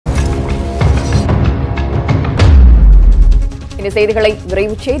இந்த செய்திகளை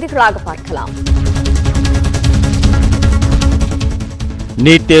விரைவு செய்திகளாக பார்க்கலாம்.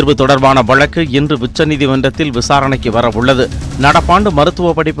 நீட் தேர்வு தொடர்பான வழக்கு இன்று உச்சநீதிமன்றத்தில் விசாரணைக்கு வர உள்ளது. நடப்பாண்டு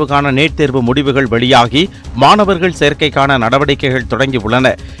மருத்துவ படிப்புக்கான நீட் தேர்வு முடிவுகள் வெளியாகி மாணவர்கள் சேர்க்கைக்கான நடவடிக்கைகள்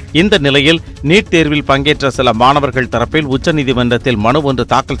தொடங்கியுள்ளன. இந்த நிலையில் நீட் தேர்வில் பங்கேற்ற சில மாணவர்கள் தரப்பில் உச்சநீதிமன்றத்தில் மனு ஒன்று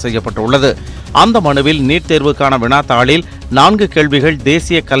தாக்கல் செய்யப்பட்டுள்ளது. அந்த மனுவில் நீட் தேர்வுக்கான வினாத்தாளில் 4 கேள்விகள்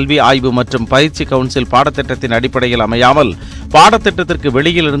தேசிய கல்வி ஆய்வு மற்றும் பயிற்சி கவுன்சில் பாடத்திட்டத்தின் அடிப்படையில் அமையாமல் பாடத்திட்டத்திற்கு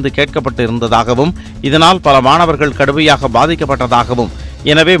வெளியில் இருந்து கேட்கப்பட்டு இருந்ததாகவும் இதனால் பல மாணவர்கள் கடுமையாக பாதிக்கப்பட்டதாகவும்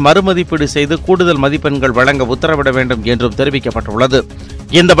எனவே மறுமதிப்பீடு செய்து கூடுதல் மதிப்பெண்கள் வழங்க உத்தரவிட வேண்டும் என்றும் தெரிவிக்கப்பட்டுள்ளது.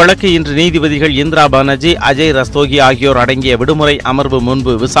 இந்த வழக்கு இன்று நீதிபதிகள் இந்திரா பானர்ஜி, அஜய் ரஸ்தோகி ஆகியோர் அடங்கிய விடுமுறை அமர்வு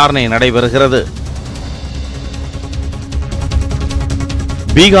முன்பு விசாரணை நடைபெறுகிறது.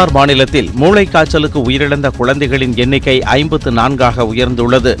 பீகார் மாநிலத்தில் மூளைக்காய்ச்சலுக்கு உயிரிழந்த குழந்தைகளின் எண்ணிக்கை 54ஆக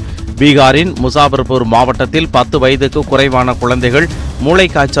உயர்ந்துள்ளது. பீகாரின் முசாபர்பூர் மாவட்டத்தில் 10 வயதுக்கு குறைவான குழந்தைகள்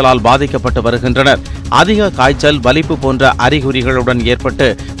மூளைக்காய்ச்சலால் பாதிக்கப்பட்டு வருகின்றனர். அதிக காய்ச்சல், வலிப்பு போன்ற அறிகுறிகளுடன் ஏற்பட்டு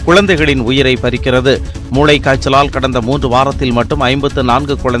குழந்தைகளின் உயிரை பறிக்கிறது. மூளைக்காய்ச்சலால் கடந்த 3 வாரத்தில் மட்டும்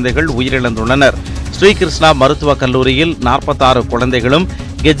 54 குழந்தைகள் உயிரிழந்துள்ளனர். ஸ்ரீகிருஷ்ணா மருத்துவக் கல்லூரியில் 46 குழந்தைகளும்,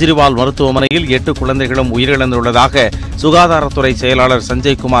 கெஜ்ரிவால் மருத்துவமனையில் 8 குழந்தைகளும் உயிரிழந்துள்ளதாக சுகாதாரத்துறை செயலாளர்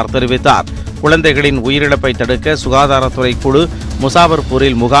சஞ்சய்குமார் தெரிவித்தார். குழந்தைகளின் உயிரிழப்பை தடுக்க சுகாதாரத்துறை குழு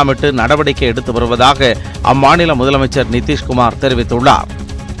முசாபர்பூரில் முகாமிட்டு நடவடிக்கை எடுத்து வருவதாக அம்மாநில முதலமைச்சர் நிதிஷ்குமார் தெரிவித்துள்ளார்.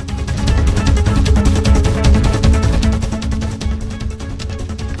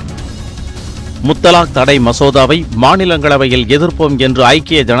 முத்தலாக் தடை மசோதாவை மாநிலங்களவையில் எதிர்ப்போம் என்று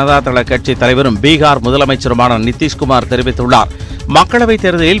ஐக்கிய ஜனதா தள கட்சி தலைவரும் பீகார் முதலமைச்சருமான நிதிஷ்குமார் தெரிவித்துள்ளார். மக்களவைத்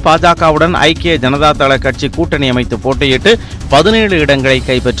தேர்தலில் பாஜகவுடன் ஐக்கிய ஜனதா தள கட்சி கூட்டணி அமைத்து போட்டியிட்டு 17 இடங்களை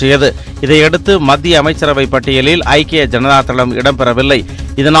கைப்பற்றியது. இதையடுத்து மத்திய அமைச்சரவை பட்டியலில் ஐக்கிய ஜனதா தளம் இடம்பெறவில்லை.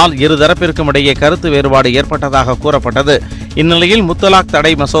 இதனால் இருதரப்பிற்கும் இடையே கருத்து வேறுபாடு ஏற்பட்டதாக கூறப்பட்டது. இந்நிலையில் முத்தலாக்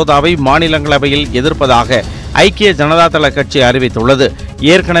தடை மசோதாவை மாநிலங்களவையில் எதிர்ப்பதாக ஐக்கிய ஜனதா தள கட்சி அறிவித்துள்ளது.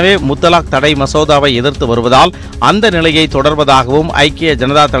 ஏற்கனவே முத்தலாக் தடை மசோதாவை எதிர்த்து வருவதால் அந்த நிலையை தொடர்வதாகவும் ஐக்கிய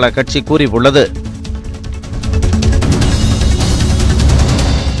ஜனதா தள கட்சி கூறியுள்ளது.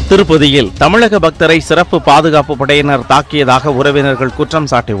 திருப்பதியில் தமிழக பக்தரை சிறப்பு பாதுகாப்பு படையினர் தாக்கியதாக உறவினர்கள் குற்றம்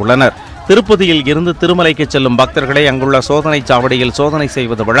சாட்டியுள்ளனர். திருப்பதியில் இருந்து திருமலைக்கு செல்லும் பக்தர்களை அங்குள்ள சோதனைச் சாவடியில் சோதனை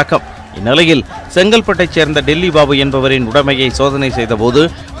செய்வது வழக்கம். இந்நிலையில் செங்கல்பட்டைச் சேர்ந்த டெல்லி பாபு என்பவரின் உடைமையை சோதனை செய்தபோது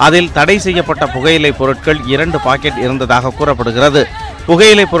அதில் தடை செய்யப்பட்ட புகையிலை பொருட்கள் 2 பாக்கெட் இருந்ததாக கூறப்படுகிறது.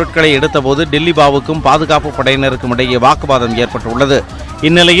 புகையிலை பொருட்களை எடுத்தபோது டெல்லி பாபுக்கும் பாதுகாப்பு படையினருக்கும் இடையே வாக்குவாதம் ஏற்பட்டுள்ளது.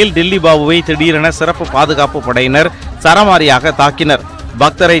 இந்நிலையில் டெல்லி பாபுவை திடீரென சிறப்பு பாதுகாப்பு படையினர் சரமாரியாக தாக்கினர்.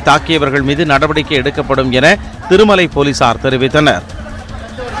 பக்தரை தாக்கியவர்கள் மீது நடவடிக்கை எடுக்கப்படும் என திருமலை போலீசார் தெரிவித்தனர்.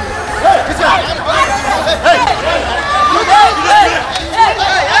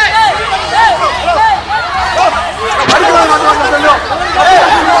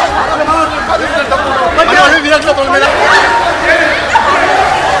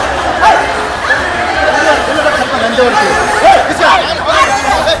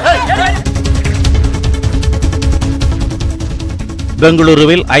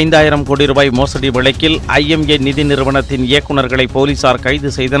 பெங்களூருவில் 5000 கோடி ரூபாய் மோசடி வழக்கில் IMA நிதி நிறுவனத்தின் இயக்குநர்களை போலீசார் கைது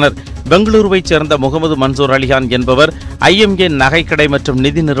செய்தனர். பெங்களூருவைச் சேர்ந்த முகமது மன்சூர் அலிகான் என்பவர் IMA நகைக்கடை மற்றும்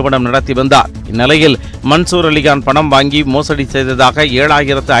நிதி நிறுவனம் நடத்தி வந்தார். இந்நிலையில் மன்சூர் அலிகான் பணம் வாங்கி மோசடி செய்ததாக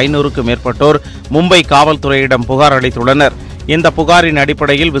 7500க்கும் மேற்பட்டோர் மும்பை காவல்துறையிடம் புகார் அளித்துள்ளனர். இந்த புகாரின்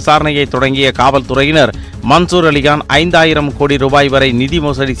அடிப்படையில் விசாரணையை தொடங்கிய காவல்துறையினர் மன்சூர் அலிகான் 5000 கோடி ரூபாய் வரை நிதி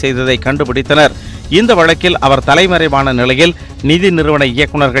மோசடி செய்ததை கண்டுபிடித்தனர். இந்த வழக்கில் அவர் தலைமறைவான நிலையில் நிதி நிறுவன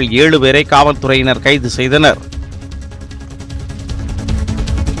இயக்குநர்கள் 7 பேரை காவல்துறையினர் கைது செய்தனர்.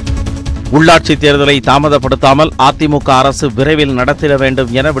 உள்ளாட்சி தேர்தலை தாமதப்படுத்தாமல் அதிமுக அரசு விரைவில் நடத்திட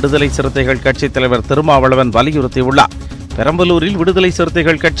வேண்டும் என விடுதலை சிறுத்தைகள் கட்சித் தலைவர் திருமாவளவன் வலியுறுத்தியுள்ளார். பெரம்பலூரில் விடுதலை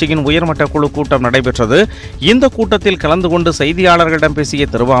சிறுத்தைகள் கட்சியின் உயர்மட்ட குழு கூட்டம் நடைபெற்றது. இந்த கூட்டத்தில் கலந்து கொண்டு செய்தியாளர்களிடம் பேசிய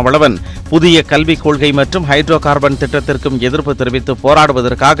திருமாவளவன் புதிய கல்விக் கொள்கை மற்றும் ஹைட்ரோ கார்பன் திட்டத்திற்கும் எதிர்ப்பு தெரிவித்து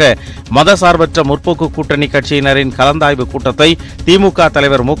போராடுவதற்காக மதசார்பற்ற முற்போக்கு கூட்டணி கட்சியினரின் கலந்தாய்வு கூட்டத்தை திமுக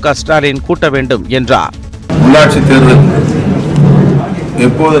தலைவர் மு.க. ஸ்டாலின் கூட்ட வேண்டும் என்றார். உள்ளாட்சி தேர்தல்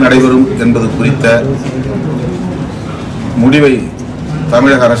எப்போது நடைபெறும் என்பது குறித்த முடிவை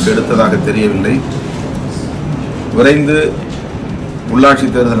தமிழக அரசு எடுத்ததாக தெரியவில்லை. விரைந்து உள்ளாட்சி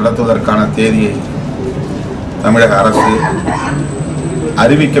தேர்தல் நடத்துவதற்கான தேதியை தமிழக அரசு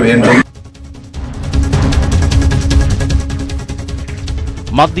அறிவிக்க வேண்டும்.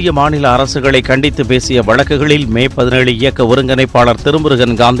 மத்திய மாநில அரசுகளை கண்டித்து பேசிய வழக்குகளில் மே 17 இயக்க ஒருங்கிணைப்பாளர்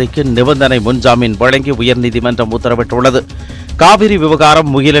திருமுருகன் காந்திக்கு நிபந்தனை முன்ஜாமீன் வழங்கி உயர்நீதிமன்றம் உத்தரவிட்டுள்ளது. காவிரி விவகாரம்,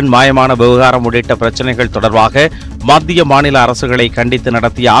 முகிலன் மாயமான விவகாரம் உள்ளிட்ட பிரச்சினைகள் தொடர்பாக மத்திய மாநில அரசுகளை கண்டித்து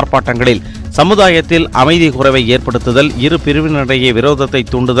நடத்திய ஆர்ப்பாட்டங்களில் சமுதாயத்தில் அமைதி குறைவை ஏற்படுத்துதல், இரு பிரிவினரிடையே விரோதத்தை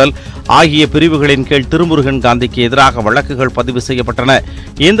தூண்டுதல் ஆகிய பிரிவுகளின் கீழ் திருமுருகன் காந்திக்கு எதிராக வழக்குகள் பதிவு செய்யப்பட்டன.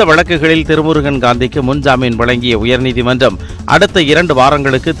 இந்த வழக்குகளில் திருமுருகன் காந்திக்கு முன்ஜாமீன் வழங்கிய உயர்நீதிமன்றம் அடுத்த 2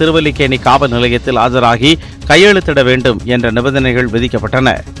 வாரங்களுக்கு திருவல்லிக்கேணி காவல் நிலையத்தில் ஆஜராகி கையெழுத்திட வேண்டும் என்ற நிபந்தனைகள்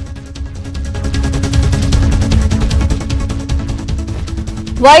விதிக்கப்பட்டன.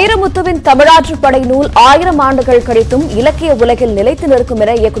 வைரமுத்துவின் தமிழாற்றுப்படை நூல் 1000 ஆண்டுகள் கழித்தும் இலக்கிய உலகில் நிலைத்து நிற்கும்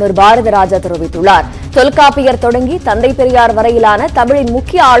என இயக்குநர் பாரதிராஜா தெரிவித்துள்ளார். தொல்காப்பியர் தொடங்கி தந்தை பெரியார் வரையிலான தமிழின்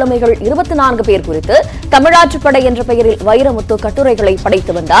முக்கிய ஆளுமைகள் 24 பேர் குறித்து தமிழாற்றுப்படை என்ற பெயரில் வைரமுத்து கட்டுரைகளை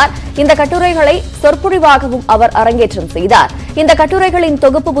படைத்து வந்தார். இந்த கட்டுரைகளை சொற்பொழிவாகவும் அவர் அரங்கேற்றம் செய்தார். இந்த கட்டுரைகளின்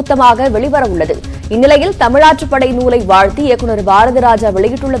தொகுப்பு புத்தகமாக வெளிவர உள்ளது. இந்நிலையில் தமிழாற்றுப்படை நூலை வாழ்த்தி இயக்குநர் பாரதிராஜா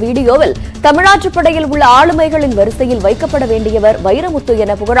வெளியிட்டுள்ள வீடியோவில் தமிழாற்றுப்படையில் உள்ள ஆளுமைகளின் வரிசையில் வைக்கப்பட வேண்டியவர் வைரமுத்து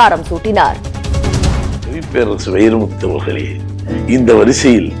என புகழாரம் சூட்டினார். வைரமுத்து அவர்களே, இந்த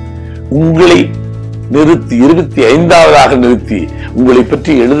வரிசையில் உங்களை நிறுத்தி 25வது நிறுத்தி உங்களை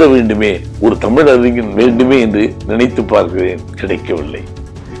பற்றி எழுத வேண்டுமே, ஒரு தமிழ் அறிஞன் வேண்டுமே என்று நினைத்து பார்க்கிறேன். கிடைக்கவில்லை.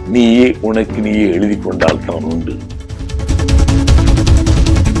 நீயே உனக்கு நீயே எழுதி கொண்டால் தான் உண்டு.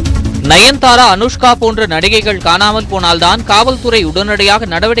 நயன்தாரா, அனுஷ்கா போன்ற நடிகைகள் காணாமல் போனால்தான் காவல்துறை உடனடியாக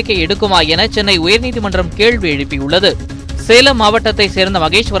நடவடிக்கை எடுக்குமா என சென்னை உயர்நீதிமன்றம் கேள்வி எழுப்பியுள்ளது. சேலம் மாவட்டத்தை சேர்ந்த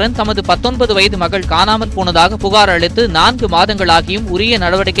மகேஸ்வரன் தமது 19 வயது மகள் காணாமல் போனதாக புகார் அளித்து 4 மாதங்களாகியும் உரிய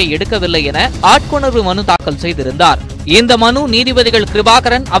நடவடிக்கை எடுக்கவில்லை என ஆட்கொணர்வு மனு தாக்கல் செய்திருந்தார். இந்த மனு நீதிபதிகள்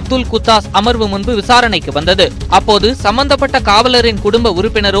கிருபாகரன், அப்துல் குத்தாஸ் அமர்வு முன்பு விசாரணைக்கு வந்தது. அப்போது சம்பந்தப்பட்ட காவலரின் குடும்ப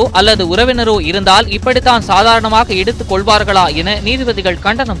உறுப்பினரோ அல்லது உறவினரோ இருந்தால் இப்படித்தான் சாதாரணமாக எடுத்துக் கொள்வார்களா என நீதிபதிகள்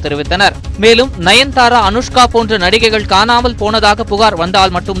கண்டனம் தெரிவித்தனர். மேலும் நயன்தாரா, அனுஷ்கா போன்ற நடிகைகள் காணாமல் போனதாக புகார்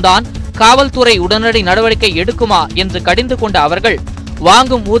வந்தால் மட்டும்தான் காவல்துறை உடனடி நடவடிக்கை எடுக்குமா என்று கடிந்து கொண்ட அவர்கள்,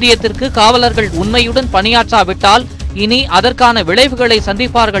 வாங்கும் ஊதியத்திற்கு காவலர்கள் உண்மையுடன் பணியாற்றாவிட்டால் இனி அதற்கான விளைவுகளை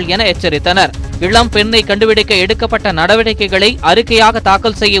சந்திப்பார்கள் என எச்சரித்தனர். இளம் பெண்ணை கண்டுபிடிக்க எடுக்கப்பட்ட நடவடிக்கைகளை அறிக்கையாக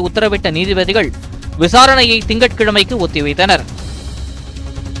தாக்கல் செய்ய உத்தரவிட்ட நீதிபதிகள் விசாரணையை திங்கட்கிழமைக்கு ஒத்திவைத்தனர்.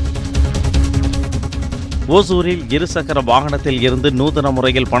 ஓசூரில் இருசக்கர வாகனத்தில் இருந்து நூதன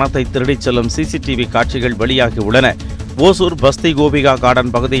முறையில் பணத்தை திருடிச் செல்லும் சிசிடிவி காட்சிகள் வெளியாகியுள்ளன. ஓசூர் பஸ்தி கோபிகா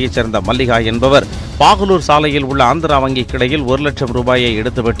கார்டன் பகுதியைச் சேர்ந்த மல்லிகா என்பவர் பாகலூர் சாலையில் உள்ள ஆந்திரா வங்கி கிளையில் 1 லட்சம் ரூபாயை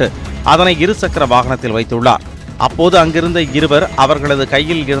எடுத்துவிட்டு அதனை இருசக்கர வாகனத்தில் வைத்துள்ளார். அப்போது அங்கிருந்த இருவர் அவர்களது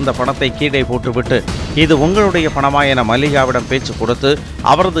கையில் இருந்த பணத்தை கீழே போட்டுவிட்டு, இது உங்களுடைய பணமா என மல்லிகாவிடம் பேச்சு கொடுத்து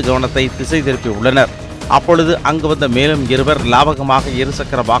அவரது கவனத்தை திசை திருப்பி உள்ளனர். அப்பொழுது அங்கு வந்த மேலும் இருவர் லாபகமாக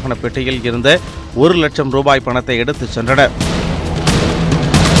இருசக்கர வாகன பெட்டியில் இருந்த 1 லட்சம் ரூபாய் பணத்தை எடுத்துச் சென்றனர்.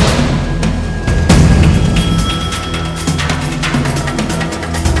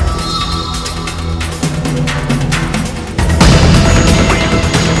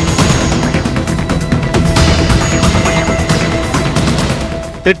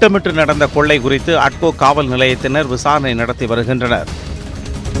 திட்டமிட்டு நடந்த கொள்ளை குறித்து அட்கோ காவல் நிலையத்தினர் விசாரணை நடத்தி வருகின்றனர்.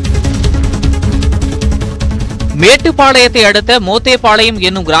 மேட்டுப்பாளையத்தை அடுத்த மோத்தேபாளையம்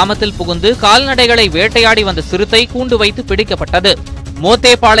என்னும் கிராமத்தில் புகுந்து கால்நடைகளை வேட்டையாடி வந்த சிறுத்தை கூண்டு வைத்து பிடிக்கப்பட்டது.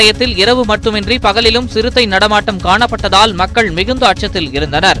 மோத்தேபாளையத்தில் இரவு மட்டுமின்றி பகலிலும் சிறுத்தை நடமாட்டம் காணப்பட்டதால் மக்கள் மிகுந்த அச்சத்தில்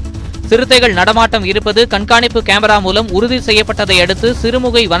இருந்தனர். சிறுத்தைகள் நடமாட்டம் இருப்பது கண்காணிப்பு கேமரா மூலம் உறுதி செய்யப்பட்டதை அடுத்து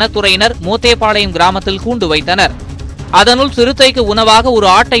சிறுமுகை வனத்துறையினர் மோத்தேபாளையம் கிராமத்தில் கூண்டு வைத்தனர். அதனுள் சிறுத்தைக்கு உணவாக ஒரு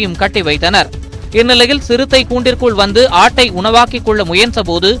ஆட்டையும் கட்டி வைத்தனர். இந்நிலையில் சிறுத்தை கூண்டிற்குள் வந்து ஆட்டை உணவாக்கிக் கொள்ள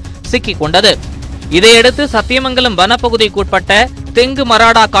முயன்றபோது சிக்கிக் கொண்டது. இதையடுத்து சத்தியமங்கலம் வனப்பகுதிக்குட்பட்ட தெங்கு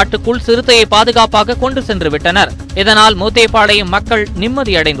மராடா காட்டுக்குள் சிறுத்தையை பாதுகாப்பாக கொண்டு சென்று விட்டனர். இதனால் மோத்தேபாளையம் மக்கள்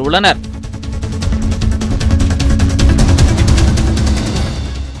நிம்மதியடைந்துள்ளனர்.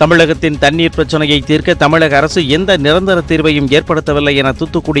 தமிழகத்தின் தண்ணீர் பிரச்சனையை தீர்க்க தமிழக அரசு எந்த நிரந்தர தீர்வையும் ஏற்படுத்தவில்லை என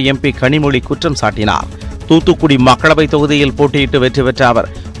தூத்துக்குடி எம்பி கனிமொழி குற்றம் சாட்டினார். தூத்துக்குடி மக்களவை தொகுதியில் போட்டியிட்டு வெற்றி பெற்ற அவர்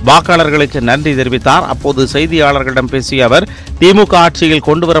வாக்காளர்களுக்கு நன்றி தெரிவித்தார். அப்போது செய்தியாளர்களிடம் பேசிய அவர், திமுக ஆட்சியில்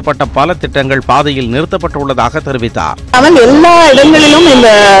கொண்டுவரப்பட்ட பல திட்டங்கள் பாதையில் நிறுத்தப்பட்டுள்ளதாக தெரிவித்தார். எல்லா இடங்களிலும் இந்த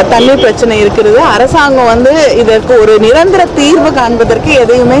தண்ணீர் பிரச்சனை இருக்கிறது. அரசாங்கம் இதற்கு ஒரு நிரந்தர தீர்வு காண்பதற்கு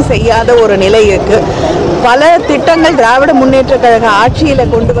எதையுமே செய்யாத ஒரு நிலை இருக்கு. பல திட்டங்கள் திராவிட முன்னேற்ற கழக ஆட்சியில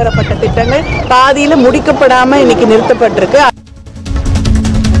கொண்டு வரப்பட்ட திட்டங்கள் பாதியில முடிக்கப்படாம இன்னைக்கு நிறுத்தப்பட்டிருக்கு.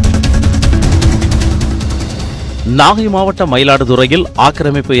 நாகை மாவட்டம் மயிலாடுதுறையில்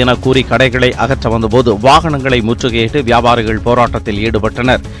ஆக்கிரமிப்பு என கூறி கடைகளை அகற்ற வந்தபோது வாகனங்களை முற்றுகையிட்டு வியாபாரிகள் போராட்டத்தில்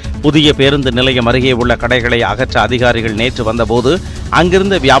ஈடுபட்டனர். புதிய பேருந்து நிலையம் அருகே உள்ள கடைகளை அகற்ற அதிகாரிகள் நேற்று வந்தபோது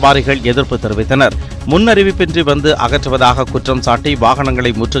அங்கிருந்த வியாபாரிகள் எதிர்ப்பு தெரிவித்தனர். முன்னறிவிப்பின்றி வந்து அகற்றுவதாக குற்றம் சாட்டி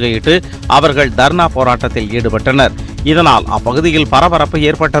வாகனங்களை முற்றுகையிட்டு அவர்கள் தர்ணா போராட்டத்தில் ஈடுபட்டனர். இதனால் அப்பகுதியில் பரபரப்பு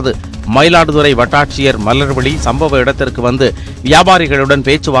ஏற்பட்டது. மயிலாடுதுறை வட்டாட்சியர் மலர்விழி சம்பவ இடத்திற்கு வந்து வியாபாரிகளுடன்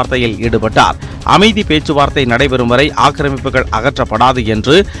பேச்சுவார்த்தையில் ஈடுபட்டார். அமைதி பேச்சுவார்த்தை நடைபெறும் வரை ஆக்கிரமிப்புகள் அகற்றப்படாது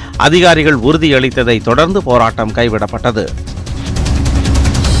என்று அதிகாரிகள் உறுதியளித்ததை தொடர்ந்து போராட்டம் கைவிடப்பட்டது.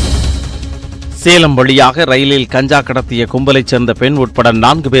 சேலம் வழியாக ரயிலில் கஞ்சா கடத்திய கும்பலைச் சேர்ந்த பெண் உட்பட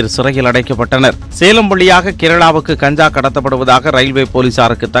 4 பேர் சிறையில் அடைக்கப்பட்டனர். சேலம் வழியாக கேரளாவுக்கு கஞ்சா கடத்தப்படுவதாக ரயில்வே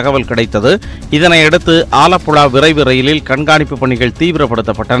போலீசாருக்கு தகவல் கிடைத்தது. இதனையடுத்து ஆலப்புழா விரைவு ரயிலில் கண்காணிப்பு பணிகள்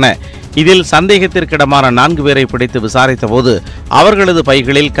தீவிரப்படுத்தப்பட்டன. இதில் சந்தேகத்திற்கிடமான 4 பேரை பிடித்து விசாரித்தபோது அவர்களது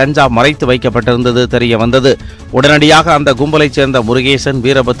பைகளில் கஞ்சா மறைத்து வைக்கப்பட்டிருந்தது தெரியவந்தது. உடனடியாக அந்த கும்பலைச் சேர்ந்த முருகேசன்,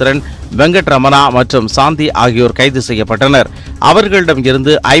 வீரபத்ரன், வெங்கட்ரமணா மற்றும் சாந்தி ஆகியோர் கைது செய்யப்பட்டனர். அவர்களிடம்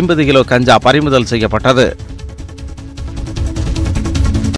இருந்து 50 கிலோ கஞ்சா பறிமுதல் செய்யப்பட்டது.